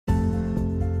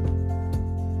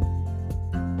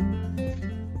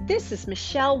This is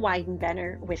Michelle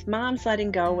Weidenbender with Moms Letting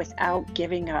Go Without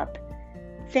Giving Up.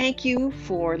 Thank you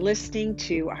for listening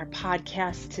to our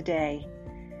podcast today.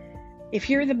 If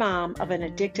you're the mom of an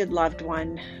addicted loved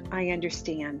one, I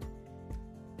understand.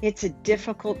 It's a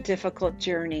difficult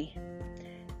journey.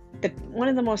 One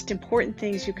of the most important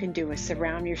things you can do is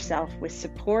surround yourself with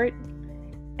support,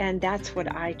 and that's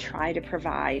what I try to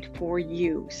provide for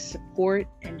you, support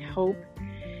and hope.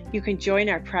 You can join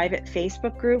our private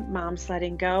Facebook group, Moms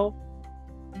Letting Go,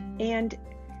 and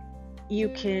you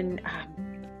can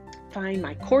find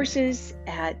my courses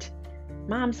at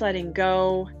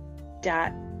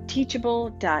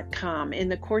momslettinggo.teachable.com. In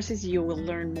the courses, you will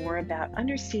learn more about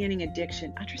understanding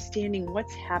addiction, understanding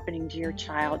what's happening to your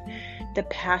child, the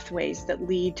pathways that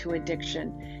lead to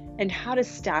addiction, and how to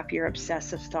stop your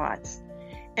obsessive thoughts.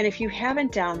 And if you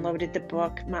haven't downloaded the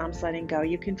book, Moms Letting Go,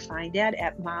 you can find that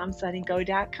at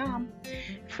momslettinggo.com,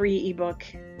 free ebook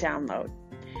download.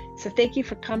 So thank you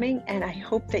for coming, and I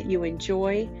hope that you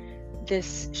enjoy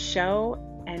this show.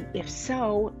 And if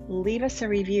so, leave us a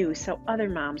review so other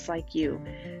moms like you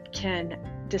can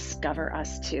discover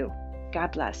us too.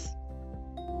 God bless.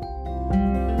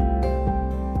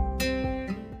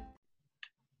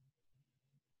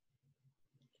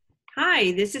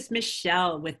 Hi, this is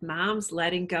Michelle with Moms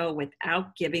Letting Go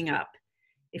Without Giving Up.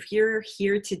 If you're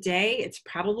here today, it's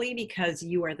probably because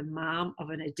you are the mom of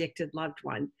an addicted loved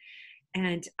one.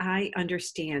 And I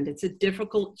understand it's a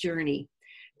difficult journey.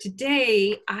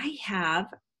 Today, I have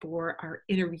for our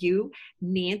interview,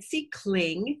 Nancy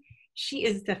Kling. She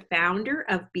is the founder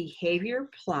of Behavior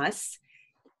Plus,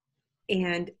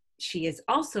 and she is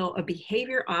also a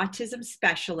behavior autism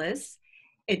specialist,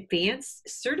 advanced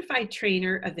certified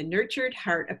trainer of the Nurtured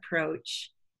Heart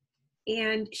approach.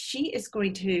 And she is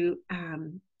going to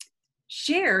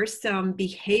share some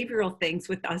behavioral things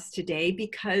with us today,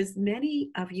 because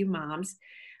many of you moms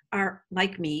are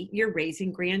like me, you're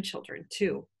raising grandchildren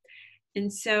too.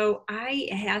 And so I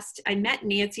met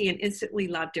Nancy and instantly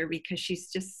loved her because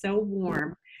she's just so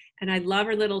warm. And I love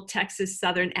her little Texas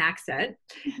Southern accent.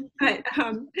 But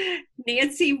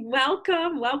Nancy,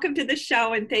 welcome to the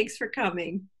show, and thanks for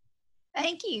coming.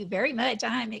 Thank you very much.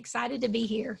 I'm excited to be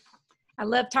here. I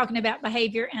love talking about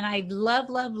behavior, and I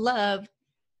love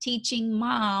teaching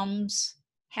moms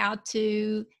how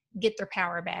to get their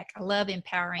power back. I love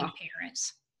empowering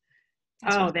parents.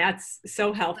 That's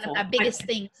so helpful. One of my biggest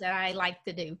things that I like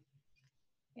to do.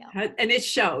 Yeah. And it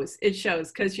shows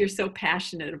because you're so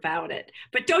passionate about it.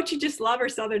 But don't you just love her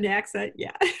Southern accent?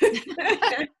 Yeah.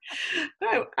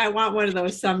 I want one of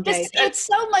those someday. It's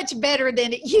so much better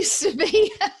than it used to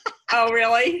be. Oh,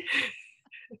 really?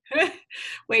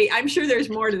 Wait, I'm sure there's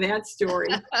more to that story.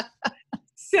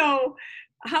 So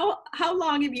how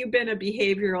long have you been a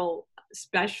behavioral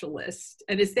specialist?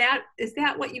 And is that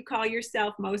what you call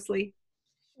yourself mostly?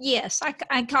 Yes, I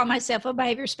call myself a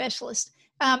behavior specialist.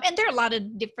 And there are a lot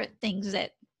of different things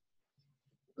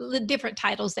different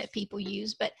titles that people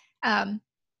use, but I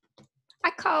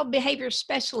call behavior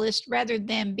specialist rather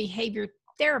than behavior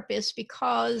therapist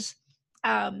because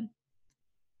a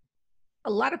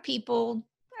lot of people,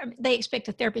 they expect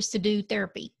a therapist to do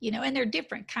therapy, and there are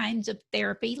different kinds of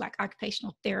therapy, like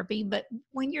occupational therapy, but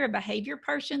when you're a behavior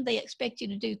person, they expect you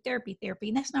to do therapy,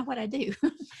 and that's not what I do.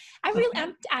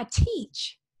 I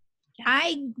teach.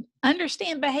 I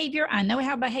understand behavior. I know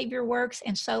how behavior works.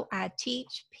 And so I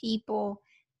teach people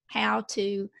how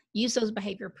to use those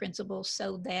behavior principles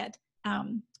so that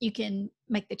you can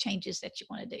make the changes that you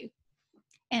want to do.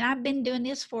 And I've been doing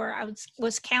this I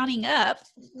was counting up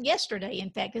yesterday,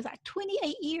 in fact, it's like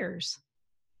 28 years.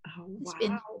 Oh, wow. It's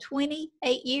been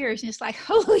 28 years, and it's like,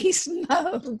 holy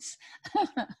smokes.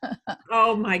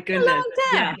 Oh, my goodness. A long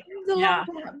time. Yeah.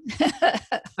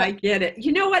 I get it.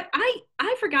 You know what? I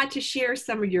forgot to share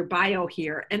some of your bio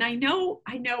here. And I know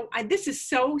this is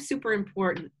so super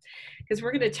important because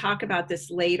we're going to talk about this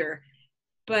later.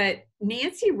 But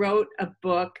Nancy wrote a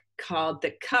book called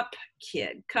The Cup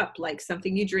Kid. Cup, like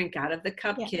something you drink out of. The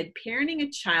Cup Kid, parenting a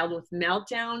child with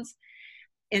meltdowns.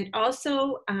 And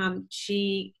also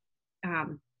she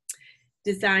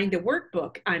designed the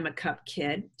workbook, I'm a Cup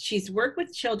Kid. She's worked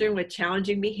with children with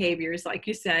challenging behaviors, like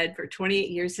you said, for 28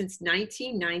 years, since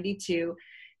 1992.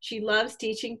 She loves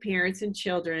teaching parents and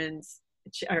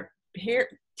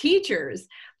teachers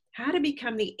how to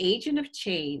become the agent of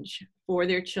change for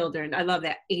their children. I love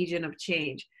that, agent of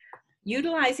change.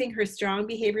 Utilizing her strong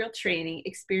behavioral training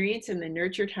experience in the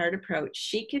Nurtured Heart approach,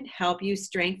 she can help you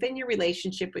strengthen your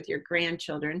relationship with your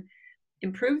grandchildren,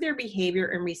 improve their behavior,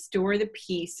 and restore the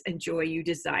peace and joy you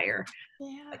desire.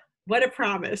 Yeah. what a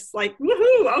promise. Like,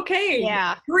 woohoo, okay,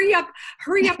 Yeah. hurry up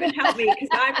and help me, because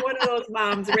I'm one of those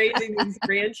moms raising these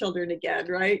grandchildren again,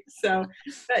 right? So,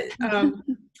 but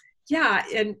yeah,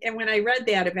 and when I read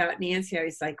that about Nancy, I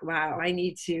was like, wow, I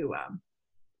need to,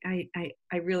 I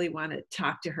really want to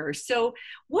talk to her. So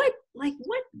what,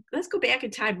 let's go back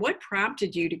in time. What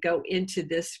prompted you to go into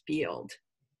this field?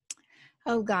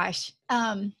 Oh gosh.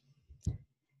 I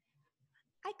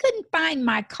couldn't find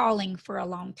my calling for a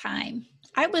long time.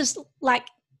 I was like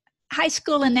high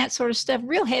school and that sort of stuff,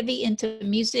 real heavy into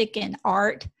music and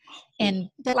art, and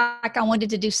felt like I wanted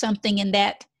to do something in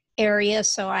that area.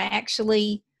 So I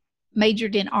actually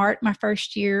majored in art my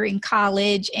first year in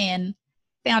college and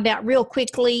found out real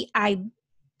quickly I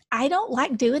don't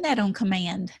like doing that on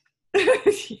command.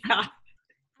 Yeah.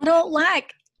 I don't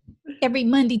like every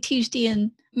Monday,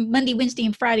 Wednesday,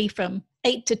 and Friday from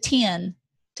 8 to 10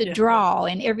 to draw,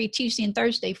 and every Tuesday and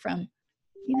Thursday from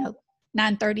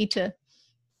 9:30 to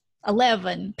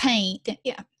 11 paint.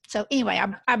 Yeah. So anyway,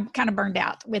 I'm kind of burned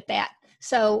out with that.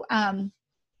 So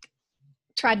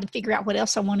tried to figure out what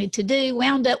else I wanted to do.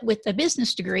 Wound up with a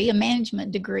business degree, a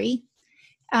management degree,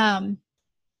 and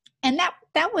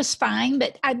that was fine.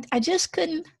 But I just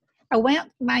couldn't.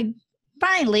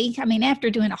 Finally, I mean, after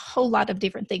doing a whole lot of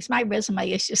different things, my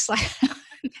resume is just like,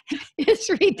 it's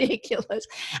ridiculous.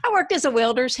 I worked as a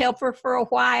welder's helper for a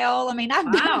while. I mean,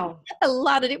 I've done a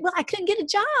lot of it. Well, I couldn't get a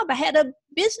job. I had a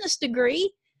business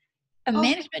degree, a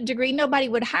management degree. Nobody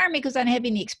would hire me because I didn't have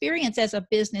any experience as a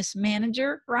business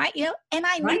manager, right? And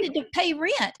I needed to pay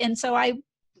rent. And so I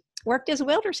worked as a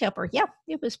welder's helper. Yeah,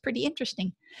 it was pretty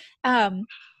interesting. But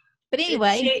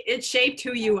anyway. It shaped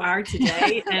who you are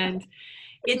today. And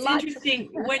it's interesting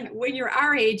when you're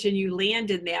our age and you land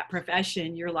in that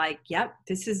profession, you're like, yep,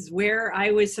 this is where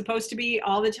I was supposed to be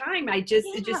all the time. It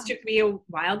just took me a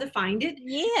while to find it.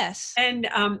 Yes. And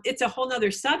it's a whole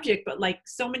nother subject, but like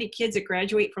so many kids that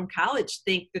graduate from college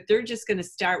think that they're just going to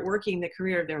start working the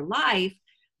career of their life.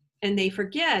 And they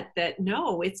forget that,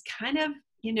 no, it's kind of,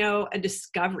 a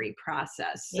discovery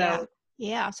process. So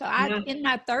yeah. So in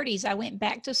my 30s, I went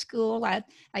back to school. I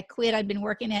quit. I'd been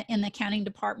working in the accounting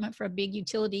department for a big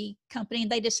utility company,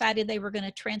 and they decided they were going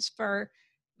to transfer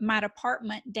my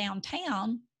department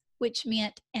downtown, which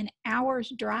meant an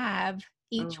hour's drive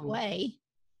each way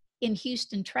in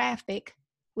Houston traffic,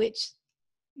 which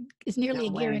is nearly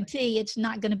a guarantee. It's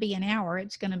not going to be an hour.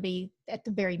 It's going to be at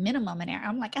the very minimum an hour.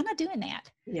 I'm like, I'm not doing that.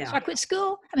 Yeah. So I quit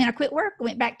school. I quit work,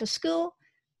 went back to school,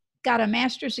 got a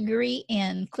master's degree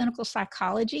in clinical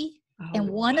psychology. And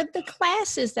one of the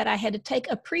classes that I had to take,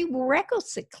 a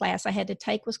prerequisite class I had to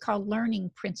take, was called Learning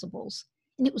Principles.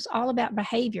 And it was all about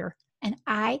behavior. And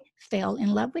I fell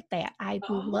in love with that. I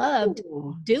loved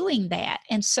doing that.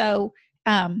 And so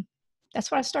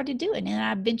that's what I started doing. And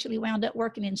I eventually wound up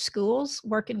working in schools,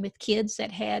 working with kids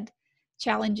that had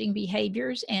challenging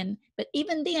behaviors. But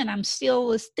even then, I'm still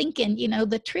was thinking,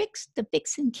 the tricks to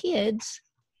fixing kids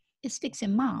is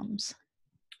fixing moms.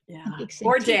 Yeah.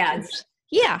 Or teachers. Dads.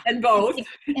 Yeah. And both.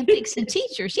 And fixing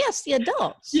teachers. Yes, the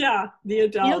adults. Yeah, the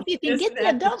adults. If you can get the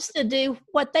adults to do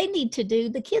what they need to do,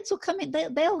 the kids will come in,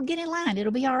 they'll get in line.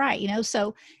 It'll be all right,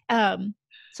 So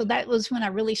so that was when I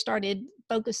really started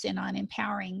focusing on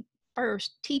empowering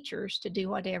first teachers to do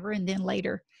whatever, and then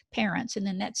later parents. And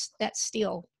then that's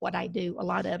still what I do a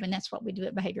lot of, and that's what we do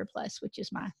at Behavior Plus, which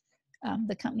is my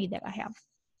the company that I have.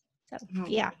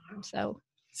 So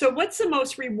So what's the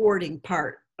most rewarding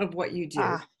part of what you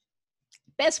do?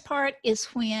 Best part is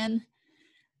when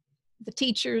the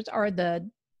teachers or the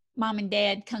mom and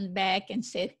dad comes back and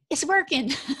said, it's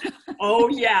working. Oh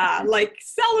yeah, like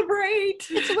celebrate.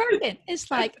 It's working.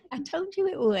 It's like, I told you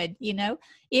it would,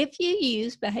 if you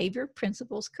use behavior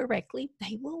principles correctly,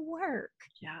 they will work.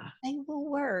 Yeah. They will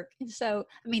work. And so,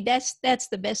 that's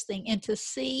the best thing. And to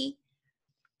see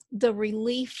the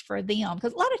relief for them,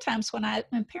 because a lot of times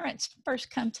when parents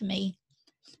first come to me,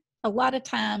 a lot of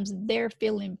times they're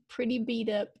feeling pretty beat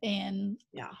up and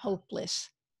hopeless.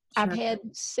 Sure. I've had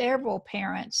several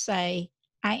parents say,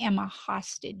 I am a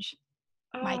hostage.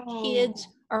 My kids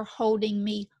are holding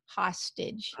me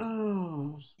hostage.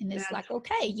 And it's like,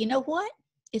 okay, you know what?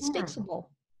 It's fixable.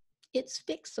 It's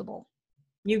fixable.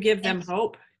 You give them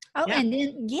hope. And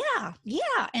then, yeah.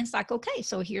 And it's like, okay,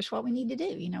 so here's what we need to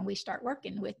do. We start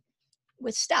working with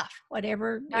stuff,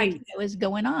 whatever is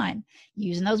going on,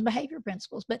 using those behavior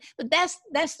principles. But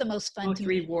that's the most fun to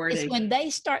me, rewarding. is when they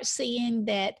start seeing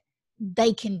that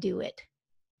they can do it.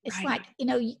 It's like,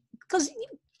 because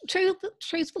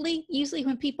truthfully, usually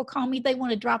when people call me, they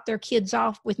want to drop their kids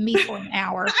off with me for an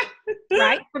hour,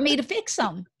 right? For me to fix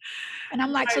them. And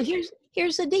I'm like, so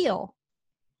here's the deal.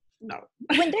 No.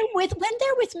 When they're with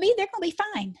me, they're going to be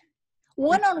fine.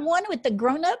 one-on-one with the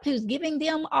grown-up who's giving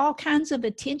them all kinds of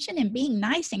attention and being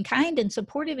nice and kind and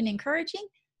supportive and encouraging,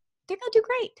 they're going to do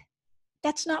great.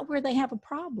 That's not where they have a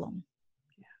problem.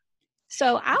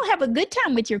 So I'll have a good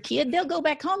time with your kid. They'll go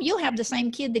back home. You'll have the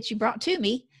same kid that you brought to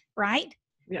me, right?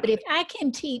 Yeah. But if I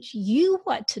can teach you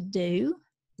what to do,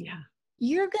 Yeah.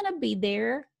 you're going to be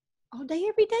there all day,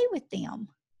 every day with them.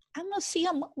 I'm going to see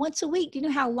them once a week. Do you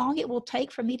know how long it will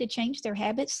take for me to change their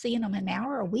habits, seeing them an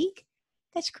hour a week?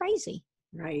 That's crazy.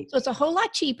 Right. So it's a whole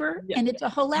lot cheaper, and it's a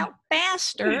whole lot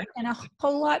faster and a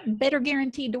whole lot better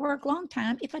guaranteed to work long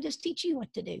time if I just teach you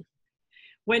what to do.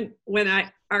 When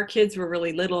our kids were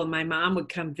really little and my mom would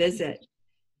come visit,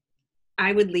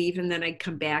 I would leave and then I'd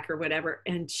come back or whatever.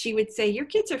 And she would say, your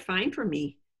kids are fine for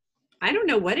me. I don't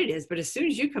know what it is, but as soon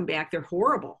as you come back, they're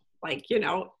horrible. Like,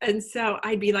 and so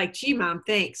I'd be like, gee, Mom,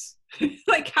 thanks.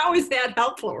 Like, how is that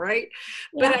helpful? Right.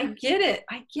 Yeah. But I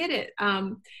get it.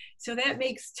 So that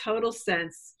makes total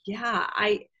sense. Yeah.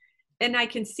 I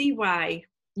can see why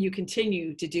you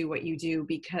continue to do what you do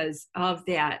because of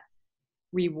that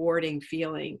rewarding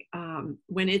feeling.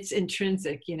 When it's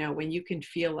intrinsic, when you can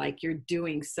feel like you're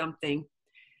doing something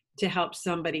to help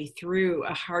somebody through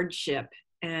a hardship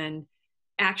and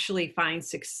actually find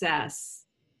success,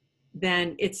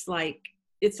 then it's like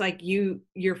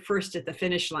you're first at the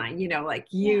finish line, like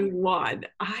you won.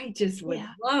 I just would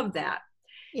love that.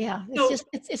 Yeah.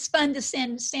 It's fun to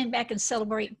stand back and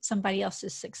celebrate somebody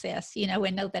else's success,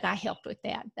 and know that I helped with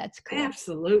that. That's cool.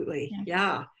 Absolutely.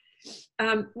 Yeah.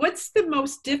 What's the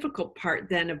most difficult part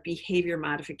then of behavior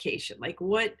modification? Like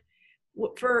what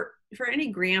for any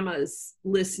grandmas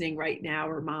listening right now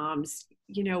or moms,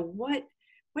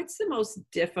 what's the most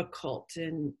difficult,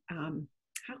 and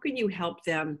how can you help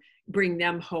them, bring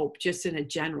them hope just in a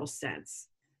general sense?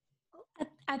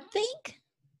 I think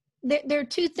there are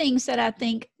two things that I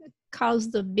think cause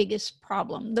the biggest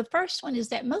problem. The first one is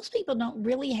that most people don't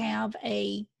really have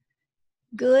a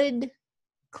good,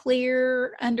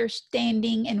 clear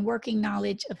understanding and working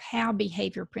knowledge of how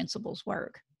behavior principles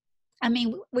work. I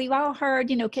mean, we've all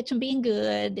heard, catch them being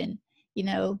good and,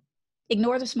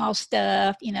 ignore the small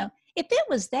stuff, if it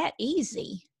was that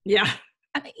easy. Yeah.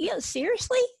 I mean,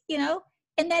 seriously,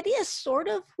 and that is sort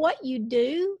of what you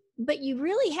do, but you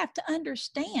really have to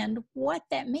understand what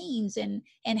that means and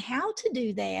how to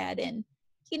do that. And,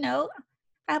 I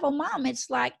have a mom, it's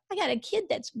like, I got a kid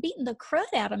that's beating the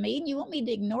crud out of me and you want me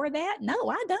to ignore that? No,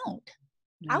 I don't.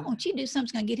 No. I want you to do something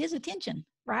that's going to get his attention,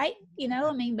 right?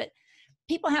 But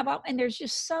people have, and there's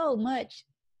just so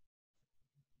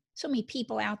many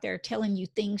people out there telling you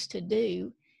things to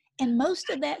do. And most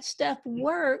of that stuff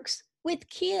works with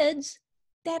kids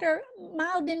that are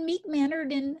mild and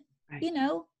meek-mannered and,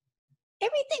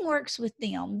 everything works with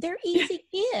them. They're easy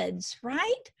kids,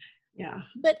 right? Yeah.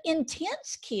 But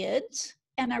intense kids,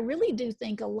 and I really do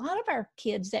think a lot of our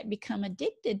kids that become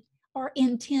addicted are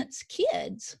intense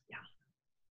kids. Yeah.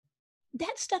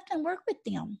 That stuff doesn't work with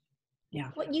them. Yeah.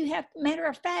 What you have, matter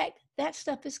of fact, that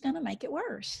stuff is going to make it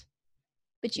worse.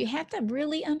 But you have to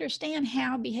really understand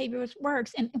how behavior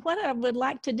works. And what I would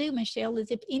like to do, Michelle, is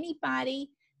if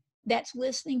anybody that's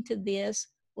listening to this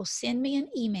will send me an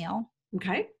email.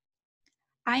 Okay.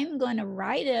 I'm going to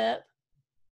write up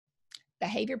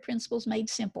Behavior Principles Made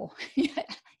Simple.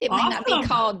 It may not be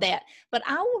called that, but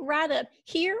I will write up,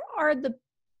 here are the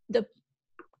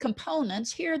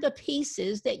components, here are the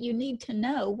pieces that you need to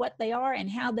know what they are and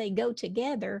how they go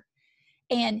together.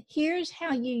 And here's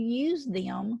how you use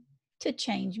them to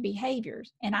change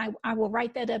behaviors. And I will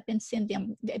write that up and send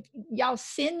them. If y'all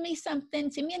send me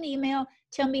something, send me an email,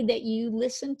 tell me that you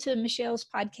listened to Michelle's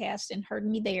podcast and heard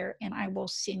me there, and I will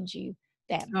send you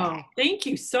that back. Oh, thank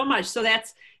you so much. So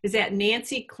is that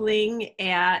Nancy Kling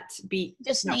at Nancy.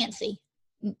 Just that's Nancy.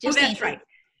 Right.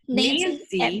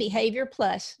 Nancy at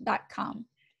behaviorplus.com.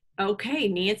 Okay,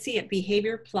 Nancy at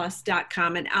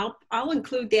behaviorplus.com. And I'll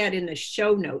include that in the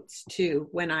show notes too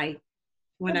when I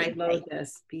load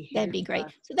this. That'd be great.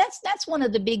 So that's one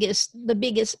of the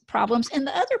biggest problems. And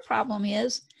the other problem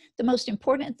is the most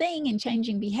important thing in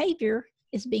changing behavior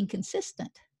is being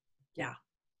consistent. Yeah.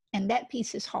 And that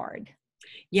piece is hard.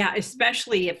 Yeah,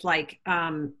 especially if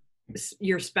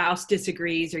your spouse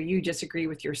disagrees or you disagree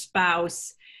with your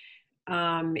spouse,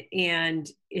 and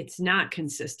it's not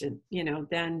consistent,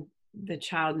 then the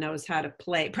child knows how to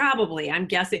play. Probably, I'm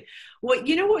guessing. What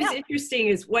was interesting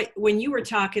is when you were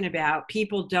talking about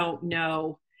people don't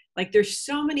know, like there's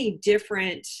so many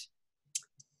different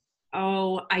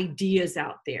ideas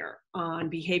out there on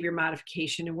behavior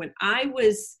modification. And when I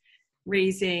was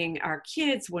raising our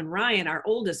kids, when Ryan, our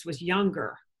oldest, was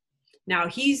younger, now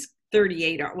he's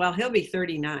 38, well, he'll be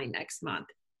 39 next month.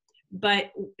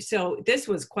 But so this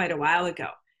was quite a while ago.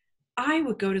 I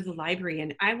would go to the library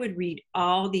and I would read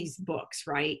all these books,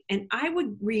 right? And I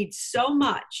would read so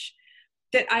much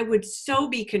that I would so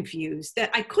be confused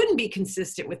that I couldn't be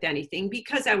consistent with anything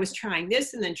because I was trying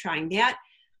this and then trying that.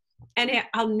 And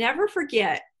I'll never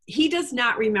forget, he does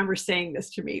not remember saying this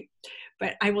to me,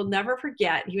 but I will never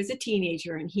forget, he was a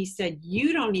teenager and he said,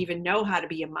 "You don't even know how to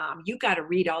be a mom. You got to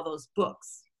read all those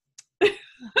books." And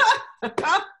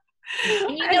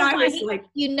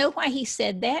you know why he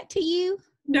said that to you?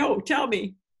 No, tell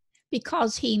me.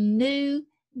 Because he knew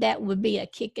that would be a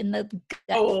kick in the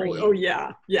gut for you. Oh,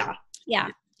 yeah. Yeah.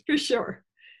 For sure.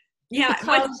 Yeah.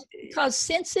 Because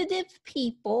sensitive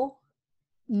people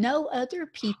know other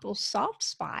people's soft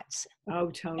spots.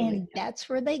 Oh, totally. And that's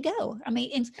where they go. I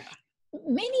mean, and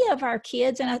many of our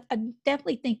kids, and I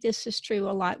definitely think this is true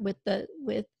a lot with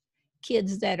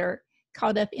kids that are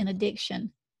caught up in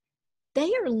addiction,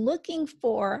 they are looking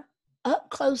for up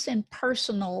close and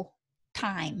personal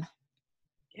time.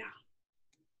 Yeah.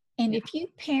 And if you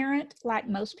parent like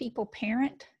most people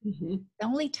parent, the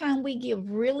only time we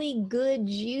give really good,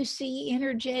 juicy,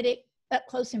 energetic, up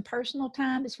close and personal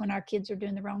time is when our kids are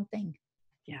doing the wrong thing.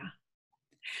 Yeah.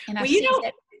 And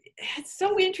it's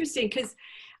so interesting because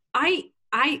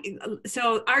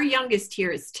so our youngest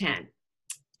here is 10.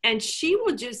 And she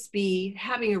will just be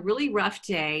having a really rough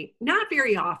day, not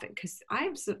very often, because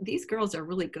these girls are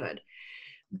really good.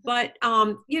 But,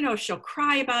 she'll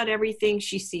cry about everything.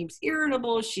 She seems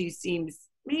irritable. She seems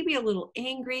maybe a little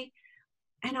angry.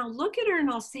 And I'll look at her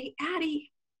and I'll say,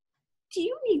 "Addie, do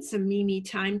you need some Mimi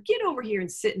time? Get over here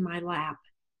and sit in my lap."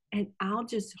 And I'll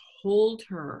just hold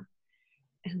her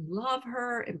and love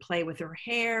her and play with her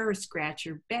hair or scratch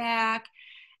her back.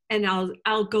 And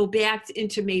I'll go back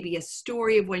into maybe a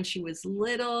story of when she was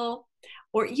little,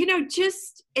 or,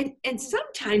 and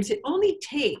sometimes it only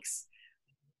takes,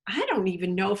 I don't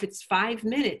even know if it's 5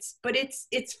 minutes, but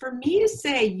it's for me to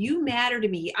say, "You matter to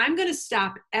me. I'm going to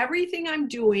stop everything I'm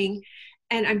doing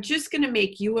and I'm just going to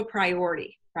make you a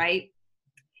priority." Right.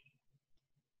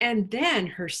 And then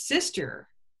her sister,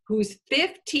 who's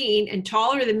 15 and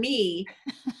taller than me,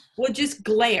 will just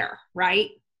glare. Right.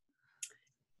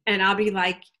 And I'll be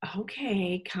like,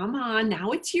 "Okay, come on,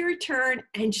 now it's your turn."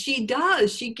 And she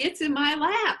does. She gets in my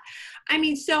lap. I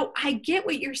mean, so I get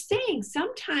what you're saying.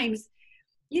 Sometimes,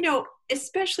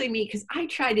 especially me, because I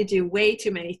try to do way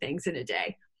too many things in a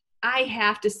day. I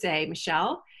have to say,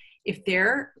 Michelle, if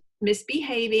they're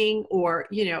misbehaving or,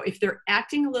 if they're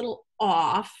acting a little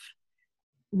off,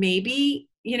 maybe,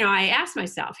 I ask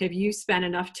myself, have you spent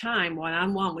enough time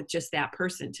one-on-one with just that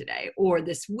person today or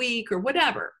this week or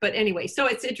whatever? But anyway, so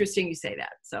it's interesting you say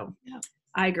that. So yeah.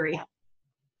 I agree.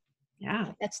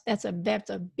 Yeah. That's a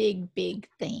big, big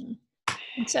thing.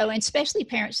 And so, and especially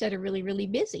parents that are really, really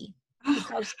busy,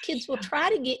 because kids will try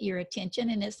to get your attention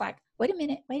and it's like, wait a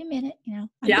minute, I'm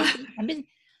busy.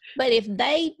 But if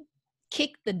they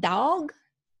kick the dog,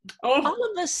 all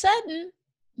of a sudden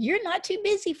you're not too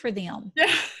busy for them.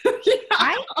 Yeah.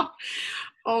 Right?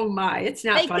 Oh my, it's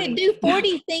not funny. They could do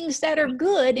 40 things that are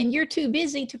good and you're too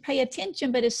busy to pay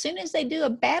attention. But as soon as they do a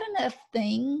bad enough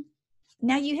thing,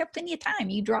 now you have plenty of time.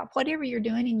 You drop whatever you're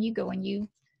doing and you go and you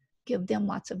give them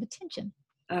lots of attention.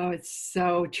 Oh, it's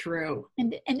so true.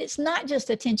 And it's not just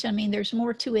attention. I mean, there's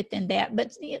more to it than that,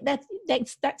 but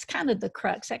that's kind of the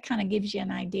crux. That kind of gives you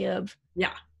an idea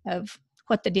of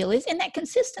what the deal is. And that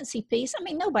consistency piece, I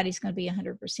mean, nobody's going to be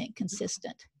 100%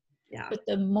 consistent. Yeah. But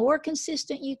the more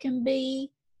consistent you can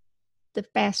be, the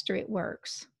faster it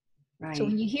works. Right. So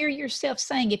when you hear yourself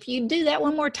saying, "If you do that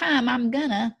one more time, I'm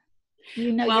gonna,"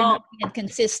 you're not being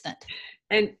consistent.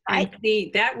 And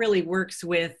that really works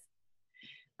with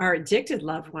our addicted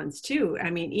loved ones too. I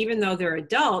mean, even though they're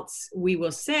adults, we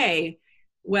will say,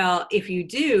 "Well, if you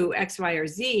do X, Y, or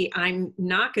Z, I'm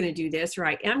not going to do this, or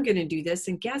I am going to do this."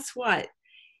 And guess what?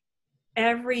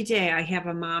 Every day I have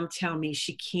a mom tell me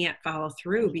she can't follow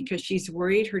through because she's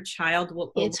worried her child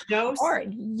will overdose. It's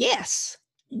hard. Yes.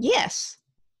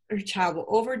 Her child will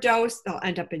overdose. They'll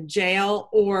end up in jail,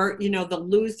 or, they'll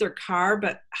lose their car,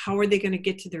 but how are they going to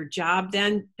get to their job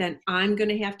then? Then I'm going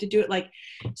to have to do it.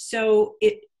 So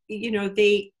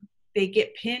they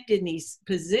get pinned in these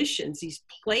positions, these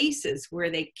places where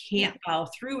they can't follow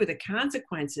through with the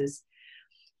consequences.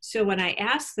 So when I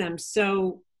ask them,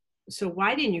 so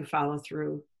why didn't you follow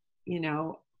through?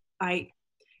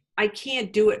 I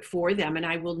can't do it for them. And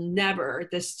I will never,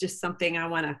 this is just something I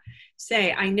want to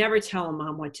say. I never tell a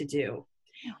mom what to do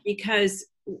because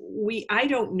I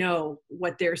don't know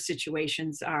what their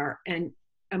situations are. And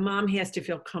a mom has to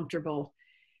feel comfortable,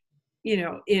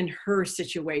 in her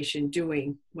situation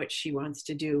doing what she wants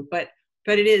to do. But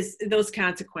but it is, those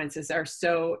consequences are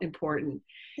so important.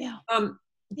 Yeah.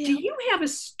 Do you have a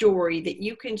story that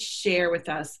you can share with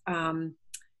us?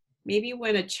 Maybe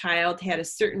when a child had a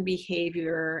certain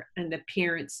behavior and the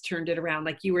parents turned it around,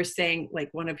 like you were saying, like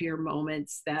one of your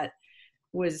moments that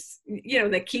was,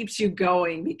 that keeps you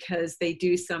going because they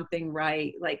do something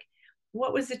right. Like,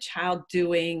 what was the child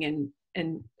doing,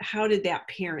 and how did that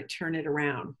parent turn it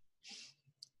around?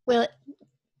 Well,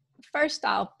 first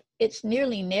off, it's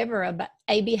nearly never about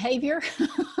a behavior.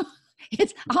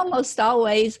 It's almost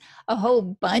always a whole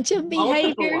bunch of Multiple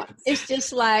behaviors. ones. It's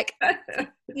just like,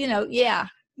 yeah.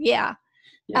 Yeah.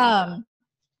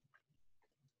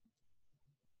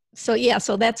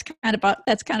 So that's kind of a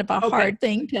Okay. hard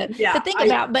thing to think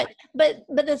about. But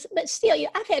still,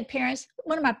 I've had parents.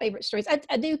 One of my favorite stories.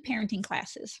 I do parenting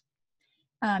classes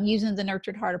using the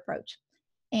Nurtured Heart approach,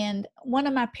 and one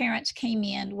of my parents came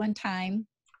in one time,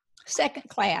 second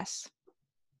class.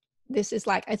 This is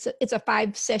like it's a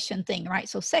 5-session thing, right?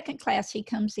 So second class, he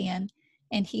comes in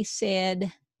and he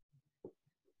said,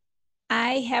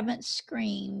 "I haven't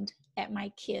screamed at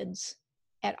my kids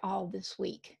at all this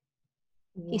week."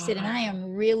 He said, "And I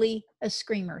am really a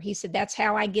screamer." He said, "That's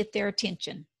how I get their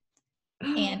attention.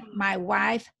 And my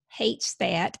wife hates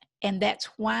that. And that's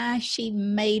why she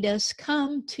made us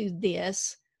come to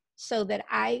this, so that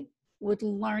I would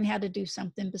learn how to do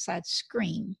something besides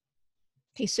scream."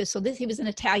 He said, he was an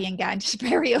Italian guy, just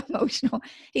very emotional.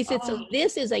 He said, "So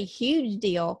this is a huge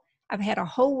deal. I've had a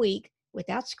whole week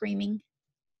without screaming.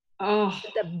 Oh,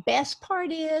 The best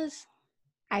part is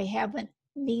I haven't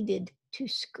needed to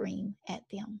scream at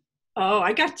them."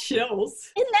 I got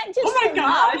chills. Isn't that just Oh my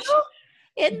gosh. phenomenal?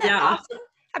 Isn't that Yeah. awesome?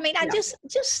 I mean, I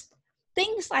just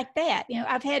things like that.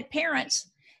 I've had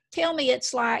parents tell me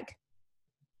it's like,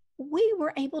 we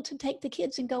were able to take the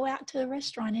kids and go out to a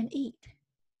restaurant and eat.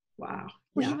 Wow.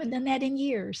 We haven't done that in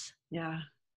years. Yeah.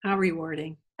 How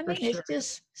rewarding. I mean, it's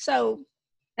just so.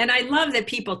 And I love that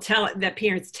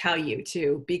parents tell you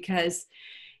too, because,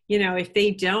 if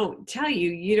they don't tell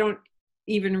you, you don't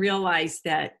even realize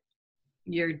that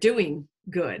you're doing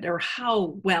good or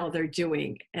how well they're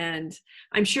doing. And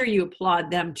I'm sure you applaud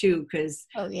them too, because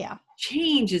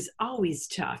change is always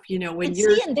tough, when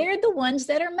and they're the ones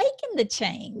that are making the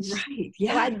change. Right.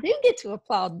 Yeah. So I do get to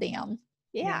applaud them.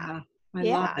 Yeah. I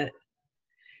love it.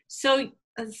 So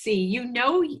let's see,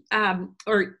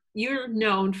 or you're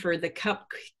known for the Cup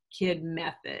Kid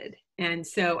method. And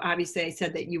so obviously I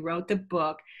said that you wrote the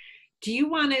book. Do you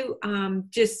want to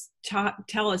just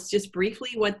tell us just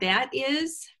briefly what that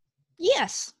is?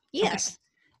 Yes.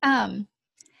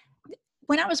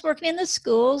 When I was working in the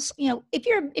schools, if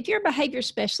you're a behavior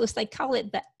specialist, they call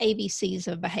it the ABCs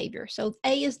of behavior. So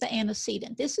A is the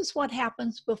antecedent. This is what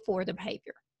happens before the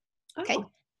behavior. Okay.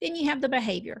 Then you have the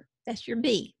behavior. That's your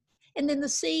B. And then the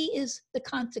C is the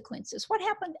consequences. What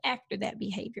happened after that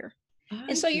behavior?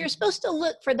 And so you're supposed to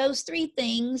look for those 3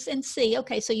 things and see,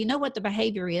 okay, so you know what the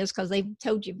behavior is because they've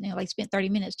told you, they spent 30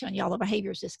 minutes telling you all the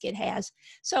behaviors this kid has.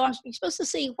 So you're supposed to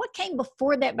see what came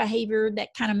before that behavior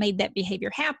that kind of made that behavior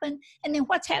happen. And then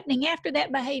what's happening after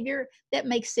that behavior that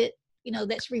makes it,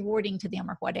 that's rewarding to them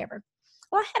or whatever.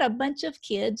 Well, I had a bunch of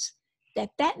kids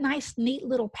that nice, neat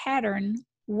little pattern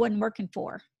wasn't working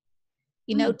for.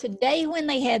 Today when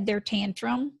they had their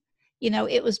tantrum,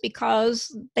 it was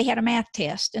because they had a math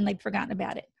test and they'd forgotten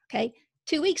about it. Okay.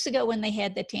 2 weeks ago when they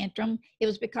had the tantrum, it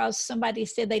was because somebody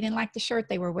said they didn't like the shirt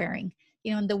they were wearing.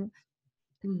 And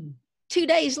 2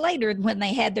 days later when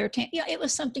they had their tantrum, it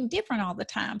was something different all the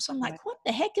time. So I'm like, what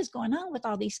the heck is going on with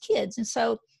all these kids? And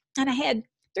I had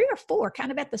 3 or 4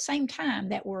 kind of at the same time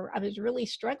that I was really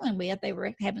struggling with. They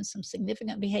were having some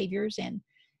significant behaviors, and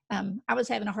I was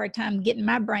having a hard time getting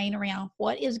my brain around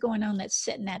what is going on that's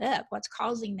setting that up, what's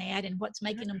causing that, and what's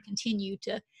making them continue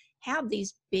to have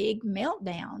these big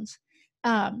meltdowns.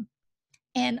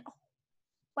 And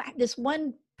this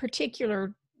one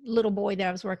particular little boy that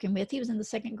I was working with, he was in the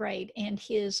 2nd grade, and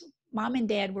his mom and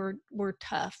dad were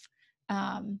tough.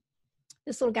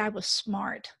 This little guy was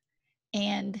smart,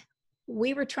 and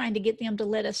we were trying to get them to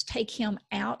let us take him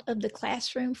out of the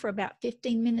classroom for about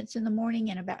 15 minutes in the morning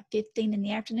and about 15 in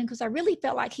the afternoon, because I really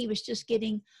felt like he was just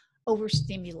getting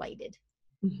overstimulated,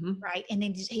 right? And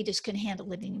then he just couldn't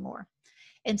handle it anymore.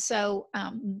 And so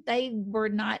they were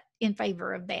not in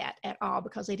favor of that at all,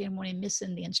 because they didn't want him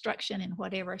missing the instruction and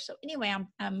whatever. So anyway,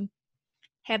 I'm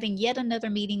having yet another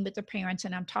meeting with the parents,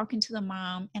 and I'm talking to the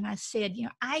mom, and I said,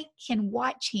 I can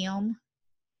watch him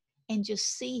and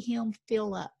just see him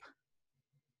fill up.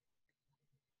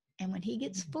 And when he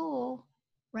gets full,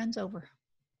 runs over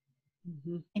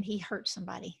and he hurts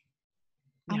somebody.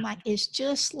 I'm like, it's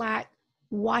just like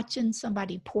watching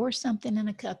somebody pour something in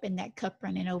a cup and that cup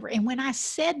running over. And when I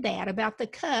said that about the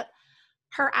cup,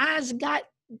 her eyes got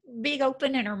big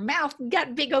open and her mouth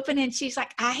got big open. And she's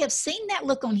like, I have seen that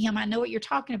look on him. I know what you're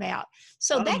talking about.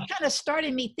 So that kind of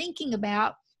started me thinking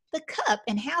about the cup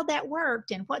and how that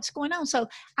worked and what's going on. So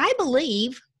I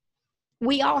believe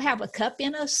we all have a cup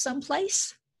in us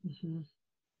someplace. Mm-hmm.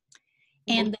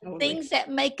 And the things that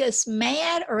make us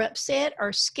mad or upset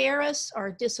or scare us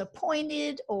or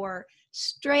disappointed or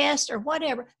stressed or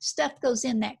whatever, stuff goes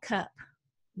in that cup.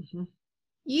 Mm-hmm.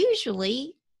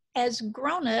 Usually, as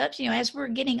grown-ups, you know, as we're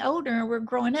getting older and we're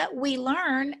growing up, we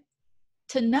learn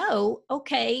to know,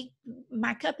 okay,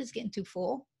 my cup is getting too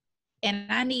full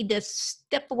and I need to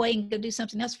step away and go do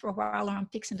something else for a while, or I'm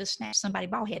fixing to snatch somebody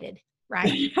bald-headed,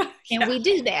 right? Yeah. And we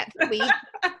do that.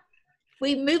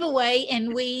 We move away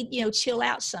and we, you know, chill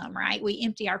out some, right? We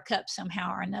empty our cup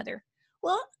somehow or another.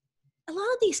 Well, a lot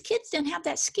of these kids didn't have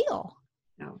that skill.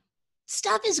 No.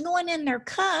 Stuff is going in their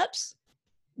cups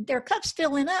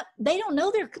filling up. They don't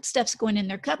know their stuff's going in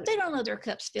their cup. They don't know their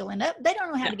cup's filling up. They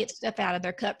don't know how to get stuff out of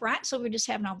their cup, right? So we're just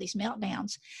having all these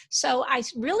meltdowns. So I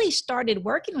really started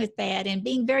working with that and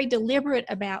being very deliberate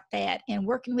about that and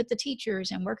working with the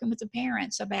teachers and working with the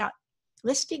parents about,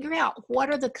 let's figure out what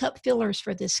are the cup fillers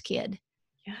for this kid.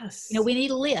 Yes. You know, we need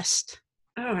a list.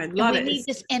 Oh, I love it. Need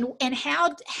this, and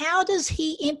how does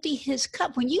he empty his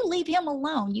cup? When you leave him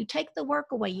alone, you take the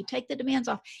work away, you take the demands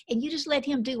off, and you just let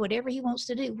him do whatever he wants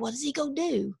to do. What does he go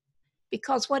do?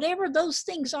 Because whatever those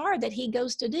things are that he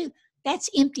goes to do, that's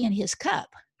emptying his cup.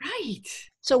 Right.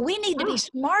 So we need to be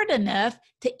smart enough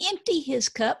to empty his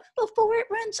cup before it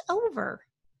runs over.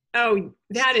 Oh,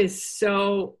 that is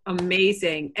so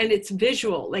amazing. And it's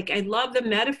visual. Like, I love the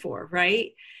metaphor, right?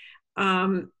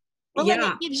 Well, and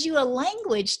it gives you a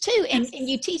language too. And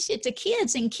you teach it to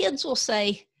kids, and kids will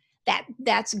say,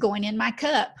 that's going in my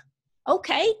cup.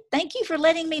 Okay, thank you for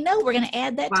letting me know. We're going to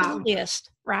add that to the list,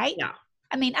 right? Yeah.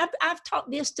 I mean, I've taught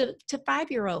this to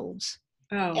 5-year-olds.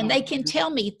 Oh, and they can tell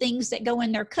me things that go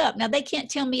in their cup. Now, they can't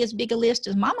tell me as big a list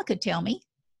as Mama could tell me.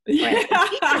 Or as a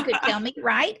teacher could tell me,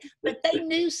 right? But they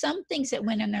knew some things that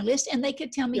went in their list, and they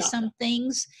could tell me some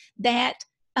things that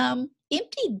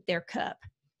emptied their cup.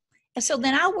 And so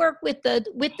then I work with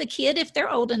the kid if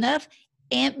they're old enough,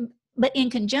 but in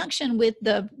conjunction with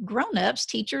the grown-ups,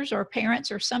 teachers or parents,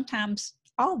 or sometimes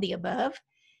all the above,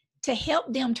 to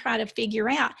help them try to figure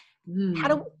out how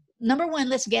to, number one,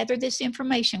 let's gather this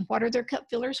information. What are their cup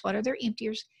fillers? What are their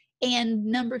emptiers? And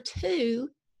number two,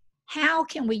 how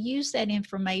can we use that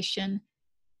information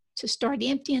to start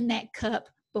emptying that cup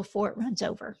before it runs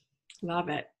over? Love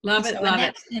it. Love it.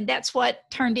 And that's what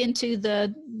turned into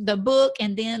the book,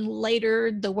 and then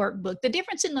later the workbook. The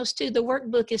difference in those two, the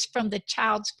workbook is from the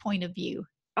child's point of view.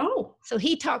 Oh. So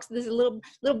he talks, there's a little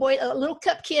boy, a little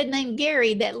cup kid named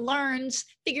Gary that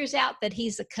figures out that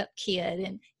he's a cup kid,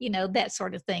 and, you know, that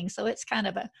sort of thing. So it's kind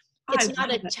of it's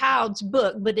not a child's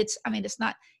book, but it's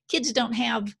not, kids don't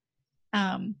have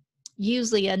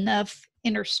usually enough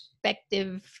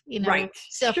introspective, you know,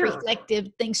 self-reflective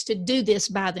things to do this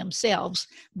by themselves.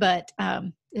 But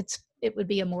it would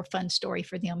be a more fun story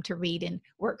for them to read and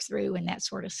work through and that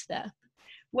sort of stuff.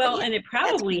 Well, and it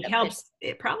probably helps.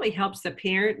 It probably helps the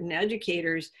parent and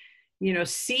educators, you know,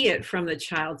 see it from the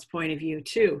child's point of view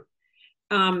too.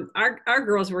 Our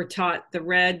girls were taught the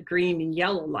red, green, and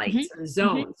yellow lights or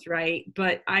zones, right?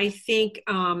 But I think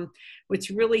what's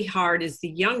really hard is the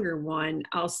younger one.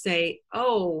 I'll say,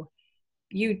 "Oh,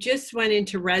 you just went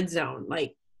into red zone.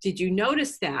 Like, did you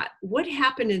notice that? What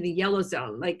happened in the yellow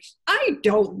zone?" Like, I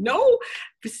don't know.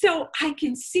 So I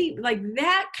can see like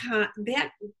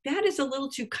that is a little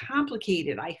too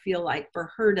complicated, I feel like,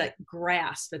 for her to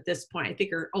grasp at this point. I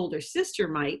think her older sister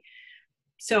might.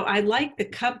 So I like the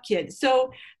cup kid.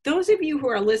 So those of you who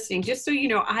are listening, just so you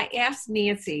know, I asked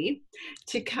Nancy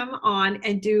to come on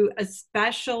and do a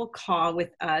special call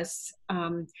with us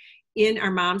in our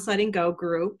Moms Letting Go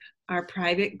group, our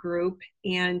private group.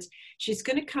 And she's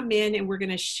going to come in and we're going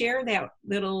to share that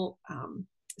little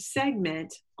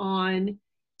segment on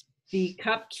the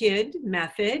cup kid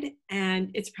method. And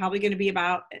it's probably going to be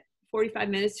about 45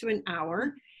 minutes to an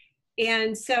hour.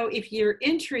 And so if you're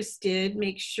interested,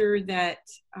 make sure that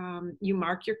you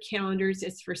mark your calendars.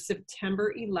 It's for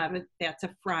September 11th. That's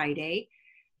a Friday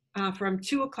from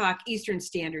 2:00 Eastern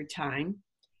Standard Time.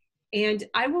 And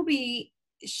I will be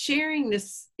sharing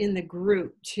this in the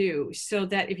group too, so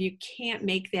that if you can't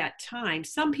make that time,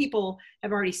 some people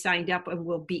have already signed up and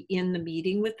will be in the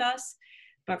meeting with us.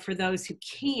 But for those who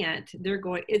can't,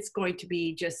 it's going to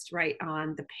be just right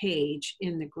on the page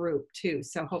in the group too.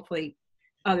 So hopefully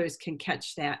others can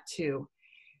catch that too.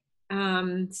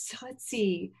 So let's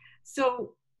see.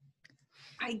 So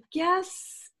I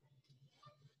guess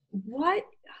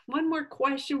one more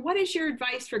question. What is your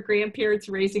advice for grandparents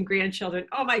raising grandchildren?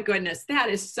 Oh my goodness, that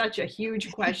is such a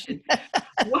huge question.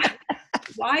 What,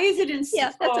 why is it in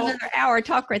Yeah, that's another hour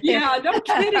talk right there. Yeah, no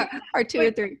kidding. Or two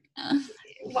or three.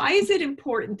 Why is it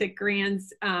important that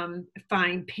grands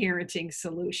find parenting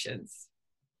solutions?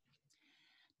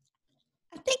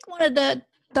 I think one of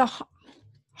the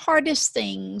hardest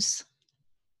things,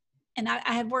 and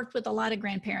I have worked with a lot of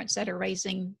grandparents that are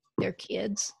raising their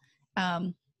kids,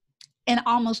 and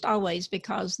almost always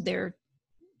because their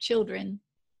children,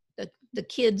 the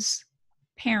kids'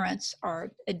 parents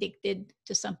are addicted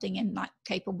to something and not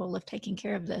capable of taking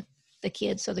care of the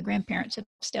kids, so the grandparents have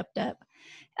stepped up.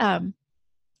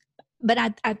 But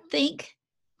I think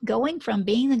going from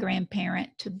being the grandparent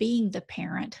to being the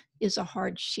parent is a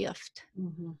hard shift.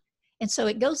 Mm-hmm. And so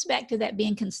it goes back to that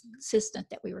being consistent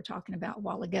that we were talking about a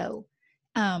while ago.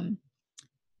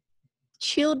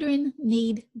 Children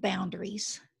need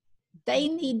boundaries. They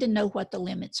need to know what the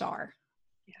limits are.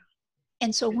 Yeah.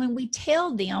 And so when we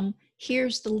tell them,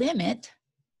 here's the limit,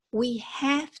 we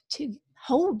have to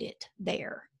hold it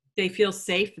there. They feel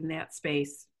safe in that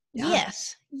space. Yeah.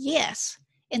 Yes.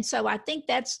 And so I think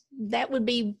that would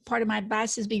be part of my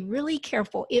advice, is be really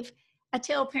careful. If I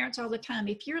tell parents all the time,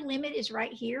 if your limit is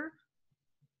right here,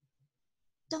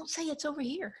 don't say it's over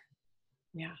here.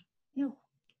 Yeah. You know,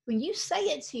 when you say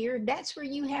it's here, that's where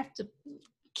you have to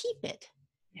keep it.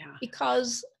 Yeah.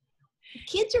 Because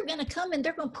kids are going to come and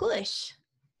they're going to push.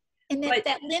 And if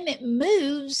that limit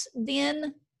moves,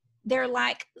 then they're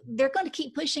going to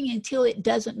keep pushing until it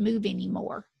doesn't move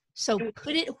anymore. So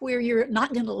put it where you're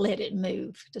not going to let it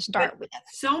move to start with.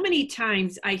 So many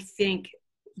times I think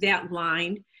that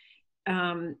line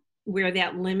where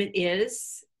that limit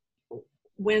is,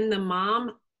 when the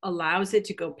mom allows it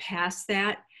to go past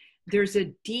that, there's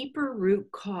a deeper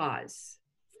root cause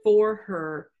for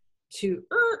her to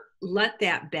let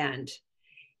that bend.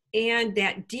 And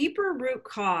that deeper root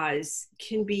cause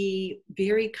can be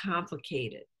very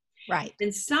complicated. Right.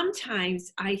 And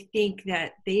sometimes I think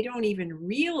that they don't even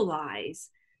realize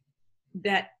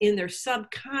that in their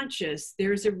subconscious,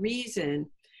 there's a reason.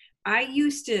 I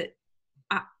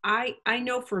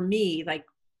know for me, like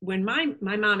when my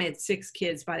mom had 6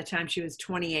 kids by the time she was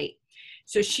 28.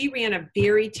 So she ran a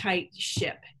very tight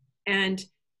ship and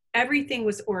everything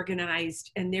was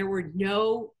organized and there were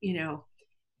no,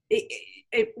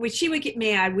 when she would get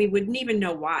mad, we wouldn't even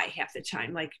know why half the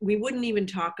time. Like we wouldn't even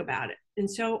talk about it. And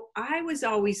so I was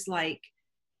always like,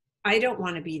 I don't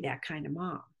want to be that kind of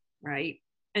mom, right?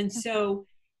 And so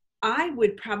I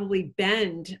would probably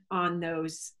bend on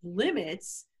those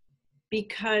limits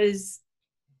because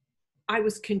I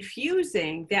was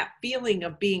confusing that feeling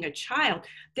of being a child.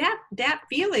 That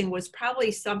feeling was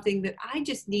probably something that I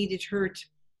just needed her to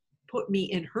put me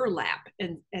in her lap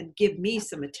and give me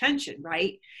some attention,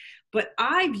 right? But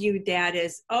I viewed that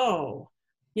as,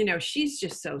 she's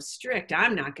just so strict.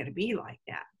 I'm not going to be like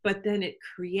that. But then it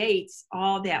creates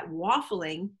all that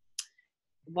waffling,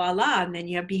 voila, and then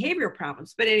you have behavioral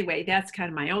problems. But anyway, that's kind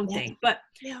of my own thing. But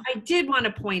I did want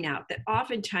to point out that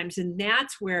oftentimes, and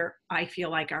that's where I feel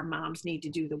like our moms need to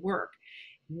do the work.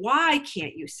 Why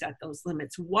can't you set those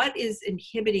limits? What is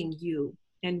inhibiting you?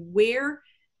 And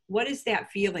what is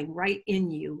that feeling right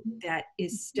in you that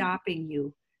is stopping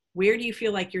you? Where do you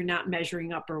feel like you're not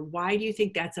measuring up, or why do you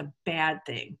think that's a bad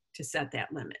thing to set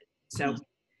that limit? So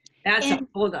that's a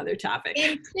whole other topic.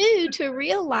 And two, to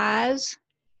realize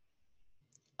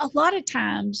a lot of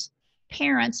times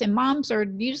parents, and moms are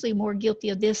usually more guilty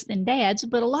of this than dads,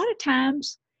 but a lot of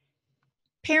times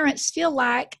parents feel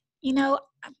like,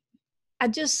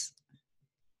 I'm just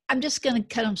going to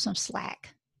cut them some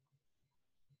slack.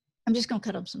 I'm just going to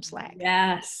cut them some slack.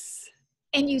 Yes.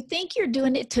 And you think you're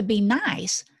doing it to be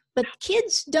nice, but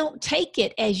kids don't take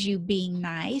it as you being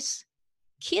nice.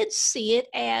 Kids see it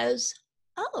as,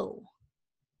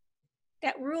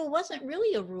 that rule wasn't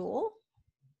really a rule,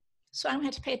 so I don't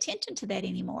have to pay attention to that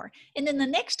anymore. And then the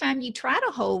next time you try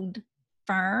to hold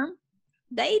firm,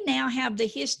 they now have the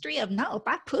history of, no, if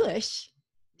I push,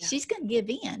 she's going to give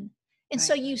in. And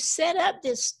so you set up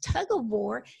this tug of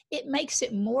war. It makes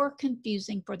it more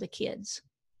confusing for the kids.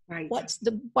 Right. What's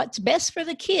best for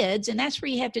the kids, and that's where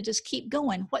you have to just keep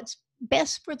going. What's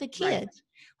best for the kids?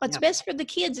 Right. What's best for the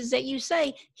kids is that you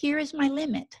say, here is my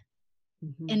limit.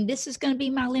 Mm-hmm. And this is going to be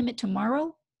my limit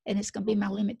tomorrow, and it's going to be my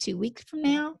limit 2 weeks from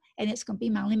now, and it's going to be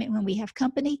my limit when we have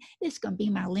company. It's going to be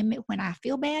my limit when I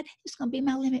feel bad. It's going to be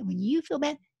my limit when you feel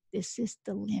bad. This is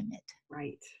the limit.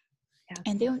 Right. Yes.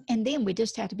 And then we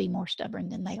just have to be more stubborn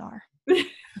than they are.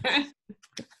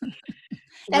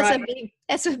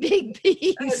 That's a big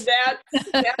piece.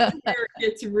 That's where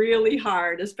it's really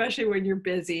hard, especially when you're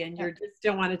busy and you just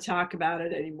don't want to talk about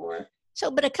it anymore. So,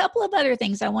 but a couple of other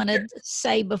things I want to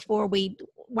say before we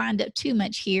wind up too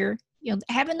much here.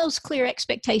 Having those clear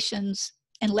expectations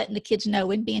and letting the kids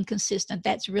know and being consistent,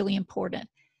 that's really important.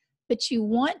 But you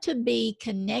want to be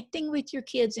connecting with your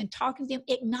kids and talking to them,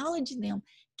 acknowledging them.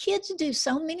 Kids do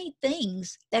so many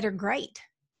things that are great.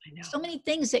 I know. So many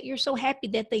things that you're so happy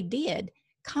that they did.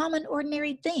 Common,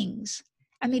 ordinary things.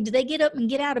 I mean, do they get up and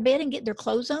get out of bed and get their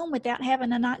clothes on without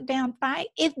having a knockdown fight?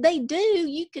 If they do,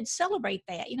 you could celebrate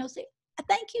that. Say,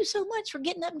 thank you so much for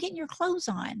getting up and getting your clothes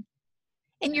on.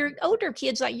 And your older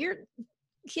kids, like your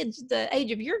kids, the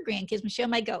age of your grandkids, Michelle,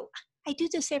 may go, I do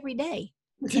this every day.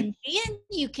 And then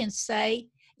you can say,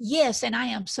 yes, and I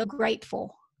am so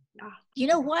grateful. You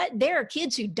know what? There are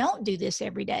kids who don't do this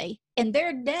every day. And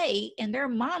their day and their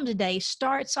mom's day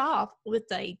starts off with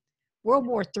a World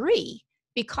War III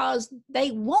because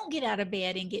they won't get out of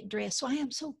bed and get dressed. So I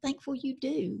am so thankful you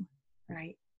do.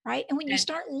 Right. Right. And when you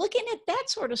start looking at that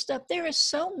sort of stuff, there is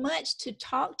so much to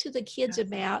talk to the kids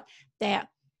about that.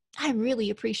 I really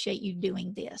appreciate you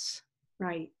doing this.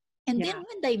 Right. And then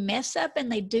when they mess up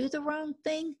and they do the wrong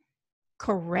thing,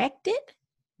 correct it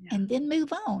and then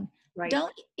move on. Right.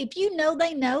 If you know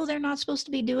they know they're not supposed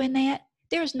to be doing that,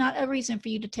 there's not a reason for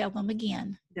you to tell them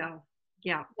again. No.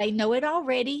 Yeah. They know it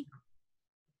already.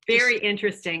 Very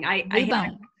interesting. I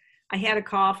had a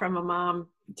call from a mom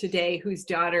today whose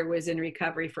daughter was in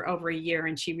recovery for over a year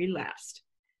and she relapsed.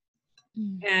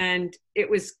 And it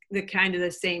was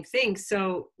the same thing.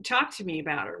 So talk to me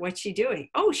about her. What's she doing?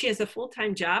 Oh, she has a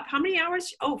full-time job. How many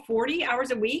hours? Oh, 40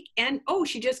 hours a week. And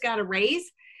she just got a raise.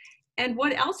 And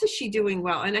what else is she doing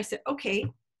well? And I said, okay,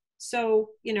 so,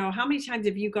 how many times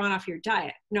have you gone off your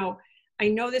diet? No, I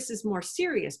know this is more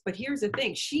serious, but here's the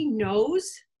thing. She knows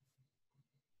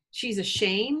she's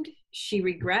ashamed, she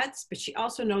regrets, but she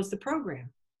also knows the program.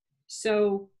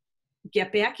 So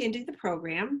get back into the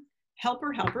program, help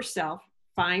herself,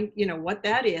 find, what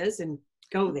that is and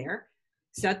go there,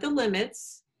 set the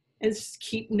limits and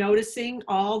keep noticing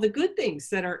all the good things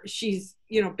that she's,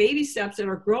 baby steps that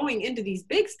are growing into these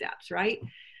big steps, right?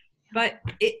 But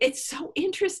it's so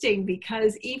interesting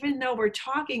because even though we're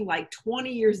talking like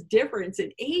 20 years difference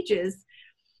in ages,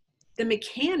 the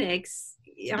mechanics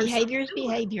are behavior is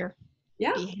behavior.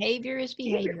 Yeah. Behavior is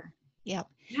behavior. Yep.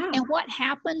 Yeah. And what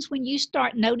happens when you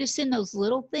start noticing those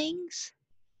little things?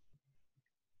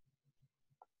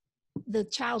 The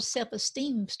child's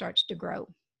self-esteem starts to grow.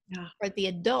 Yeah. Or the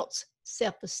adult's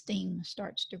self-esteem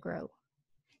starts to grow.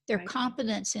 Their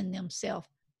confidence in themselves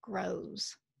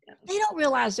grows. Yeah. They don't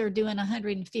realize they're doing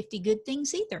 150 good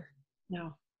things either.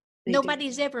 No.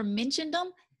 Nobody's ever mentioned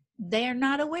them. They're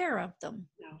not aware of them.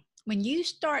 No. When you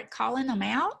start calling them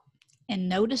out and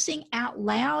noticing out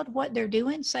loud what they're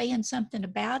doing, saying something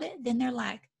about it, then they're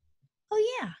like,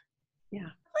 oh yeah. Yeah.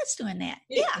 Let's doing that.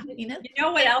 Yeah. You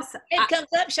know what else? Head comes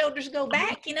up, shoulders go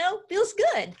back, feels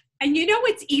good. And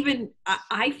it's even,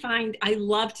 I find I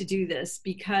love to do this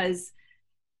because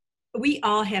we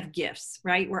all have gifts,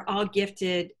 right? We're all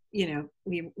gifted,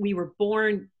 we were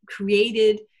born,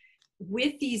 created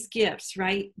with these gifts,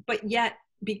 right? But yet,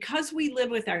 because we live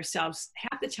with ourselves,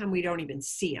 half the time we don't even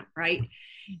see them, right?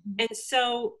 Mm-hmm. And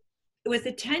so with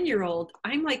a 10-year-old,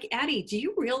 I'm like, Addie, do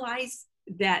you realize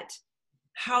that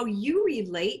how you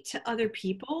relate to other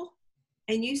people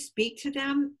and you speak to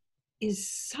them is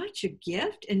such a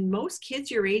gift? And most kids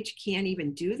your age can't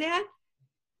even do that.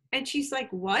 And she's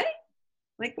like, what?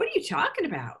 Like, what are you talking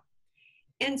about?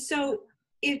 And so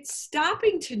it's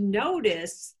stopping to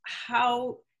notice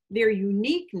how their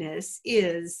uniqueness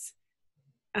is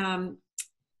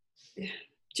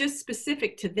just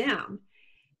specific to them.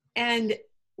 And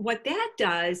what that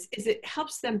does is it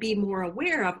helps them be more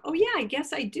aware of, oh yeah, I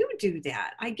guess I do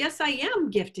that. I guess I am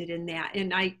gifted in that.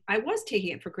 And I was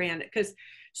taking it for granted because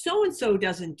so-and-so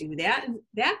doesn't do that. And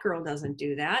that girl doesn't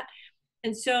do that.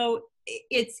 And so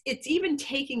it's even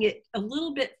taking it a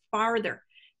little bit farther.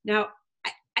 Now,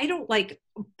 I don't like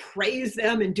praise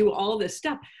them and do all this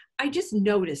stuff. I just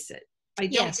notice it. I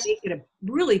don't make it a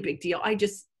really big deal. I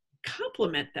just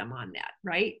compliment them on that,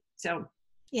 right? So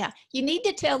yeah, you need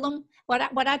to tell them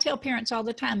what I tell parents all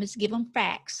the time is give them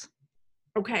facts.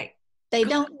 Okay. They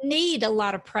don't need a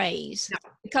lot of praise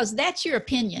because that's your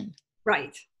opinion.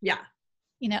 Right. Yeah.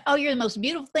 Oh, you're the most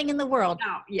beautiful thing in the world.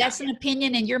 Oh, yeah, that's an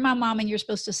opinion, and you're my mom, and you're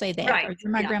supposed to say that. Right. Or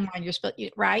you're my grandma, and you're supposed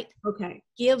to, right? Okay.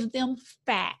 Give them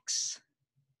facts.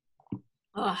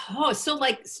 So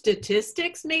like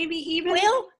statistics, maybe even?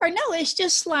 Well, or no, it's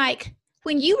just like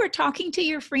when you were talking to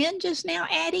your friend just now,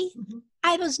 Addie,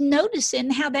 I was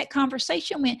noticing how that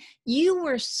conversation went. You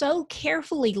were so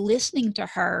carefully listening to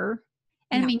her.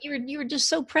 And I mean, you were just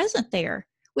so present there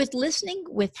with listening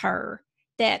with her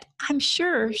that I'm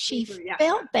sure she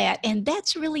felt that. And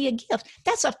that's really a gift.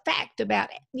 That's a fact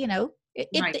about it. You know,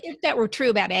 if that were true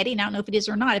about Addie, and I don't know if it is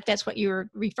or not, if that's what you're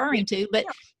referring to, but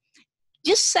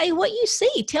just say what you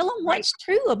see. Tell them what's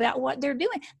true about what they're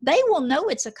doing. They will know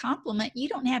it's a compliment. You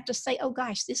don't have to say, oh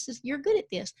gosh, you're good at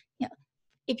this. You know,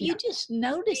 if you just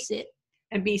notice it.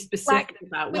 And be specific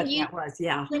about what that was.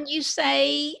 Yeah. When you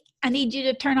say, I need you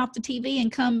to turn off the TV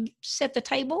and come set the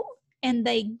table, and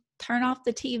they turn off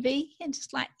the TV and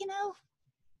just like, you know.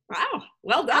 Wow.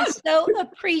 Well done. I so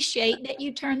appreciate that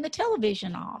you turned the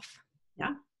television off.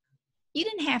 Yeah. You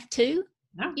didn't have to.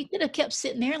 No. You could have kept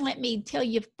sitting there and let me tell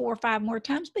you 4 or 5 more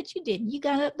times, but you didn't. You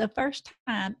got up the first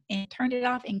time and turned it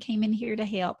off and came in here to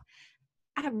help.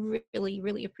 I really,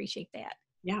 really appreciate that.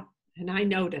 Yeah. And I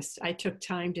noticed. I took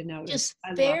time to notice. Just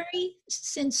very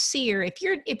sincere.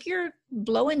 If you're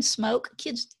blowing smoke,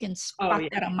 kids can spot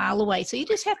that a mile away. So you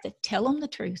just have to tell them the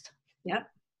truth. Yep.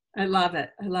 I love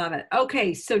it. I love it.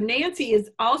 Okay. So Nancy is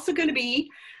also going to be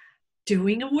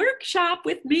doing a workshop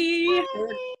with me for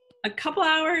a couple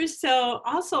hours. So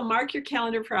also mark your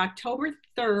calendar for October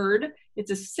 3rd.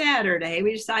 It's a Saturday.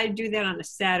 We decided to do that on a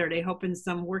Saturday, hoping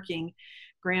some working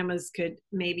grandmas could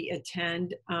maybe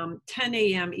attend. 10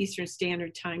 a.m. Eastern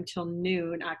Standard Time till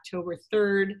noon, October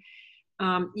 3rd.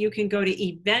 You can go to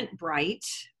Eventbrite.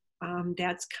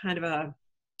 That's kind of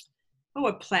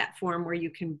a platform where you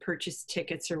can purchase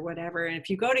tickets or whatever. And if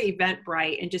you go to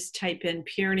Eventbrite and just type in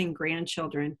parenting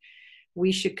grandchildren,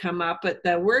 we should come up. But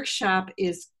the workshop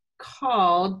is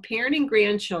called Parenting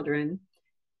Grandchildren,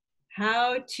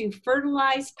 How to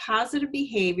Fertilize Positive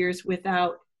Behaviors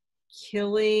Without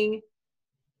Killing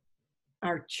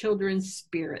Our Children's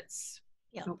Spirits.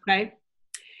 Yep. Okay.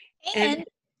 And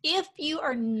if you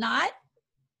are not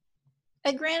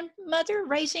a grandmother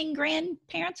raising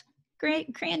grandparents,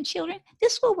 grandchildren,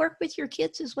 this will work with your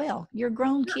kids as well, your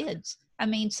grown kids. I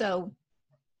mean, so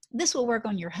this will work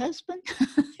on your husband.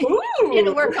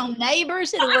 It'll work on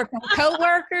neighbors. It'll work on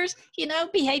coworkers, you know,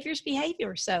 behaviors.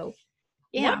 So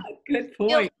yeah. What a good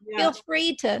point.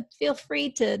 Feel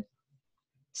free to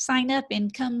sign up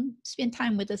and come spend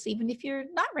time with us, even if you're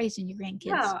not raising your grandkids.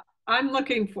 Yeah,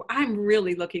 I'm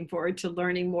really looking forward to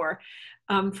learning more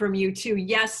from you too.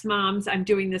 Yes, moms, I'm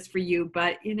doing this for you,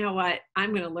 but you know what? I'm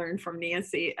going to learn from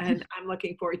Nancy, and I'm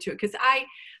looking forward to it because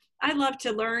I love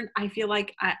to learn. I feel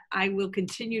like I will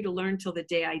continue to learn till the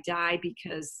day I die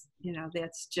because, you know,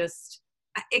 that's just,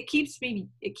 it keeps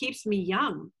me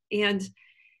young. And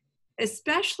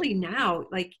especially now,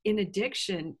 like in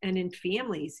addiction and in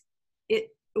families,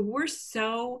 we're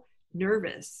so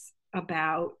nervous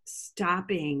about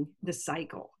stopping the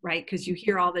cycle, right? Because you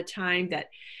hear all the time that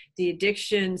the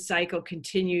addiction cycle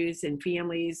continues in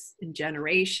families and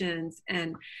generations.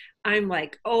 And I'm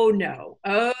like, oh no,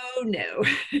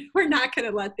 we're not going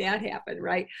to let that happen,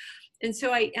 right? And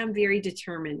so I am very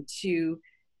determined to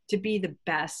be the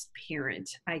best parent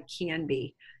I can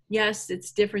be. Yes,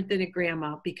 it's different than a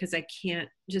grandma because I can't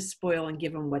just spoil and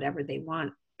give them whatever they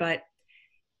want, but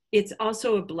it's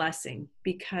also a blessing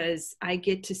because I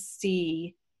get to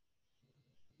see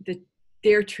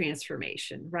their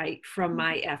transformation, right, from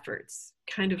my efforts,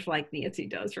 kind of like Nancy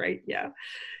does, right? Yeah.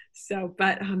 So,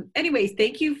 but anyways,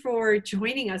 thank you for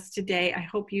joining us today. I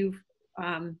hope you've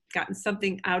gotten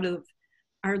something out of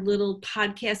our little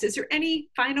podcast. Is there any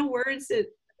final words that,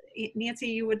 Nancy,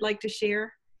 you would like to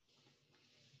share?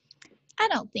 I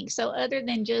don't think so, other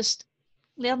than just,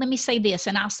 well, let me say this,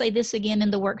 and I'll say this again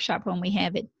in the workshop when we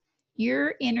have it.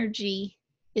 Your energy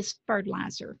is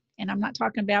fertilizer. And I'm not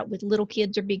talking about with little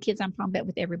kids or big kids. I'm talking about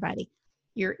with everybody.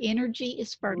 Your energy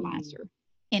is fertilizer.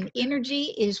 And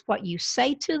energy is what you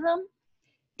say to them,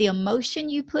 the emotion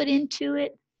you put into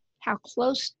it, how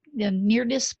close, the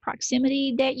nearness,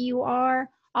 proximity that you are,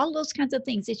 all those kinds of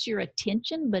things. It's your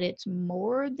attention, but it's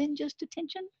more than just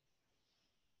attention.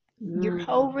 Your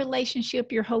whole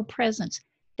relationship, your whole presence,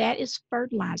 that is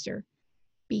fertilizer.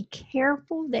 Be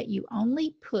careful that you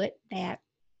only put that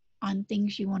on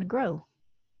things you want to grow.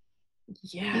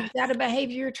 Yeah. You've got a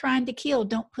behavior you're trying to kill.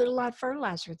 Don't put a lot of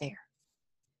fertilizer there.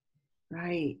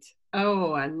 Right.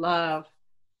 Oh, I love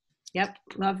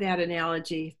that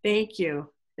analogy. Thank you.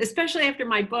 Especially after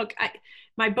my book,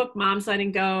 Moms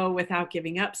Letting Go Without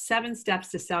Giving Up, 7 Steps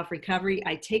to Self-Recovery.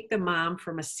 I take the mom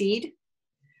from a seed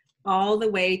all the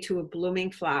way to a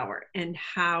blooming flower and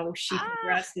how she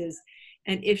progresses.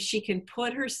 And if she can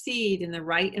put her seed in the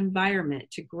right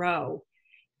environment to grow,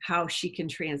 how she can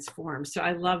transform. So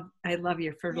I love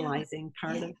your fertilizing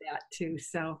part of that too.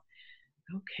 So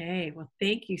Okay, well,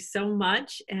 thank you so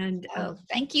much. And Oh,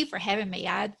 thank you for having me.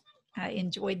 I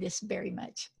enjoyed this very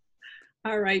much.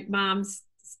 all right, moms,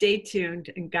 stay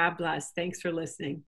tuned and God bless. Thanks for listening.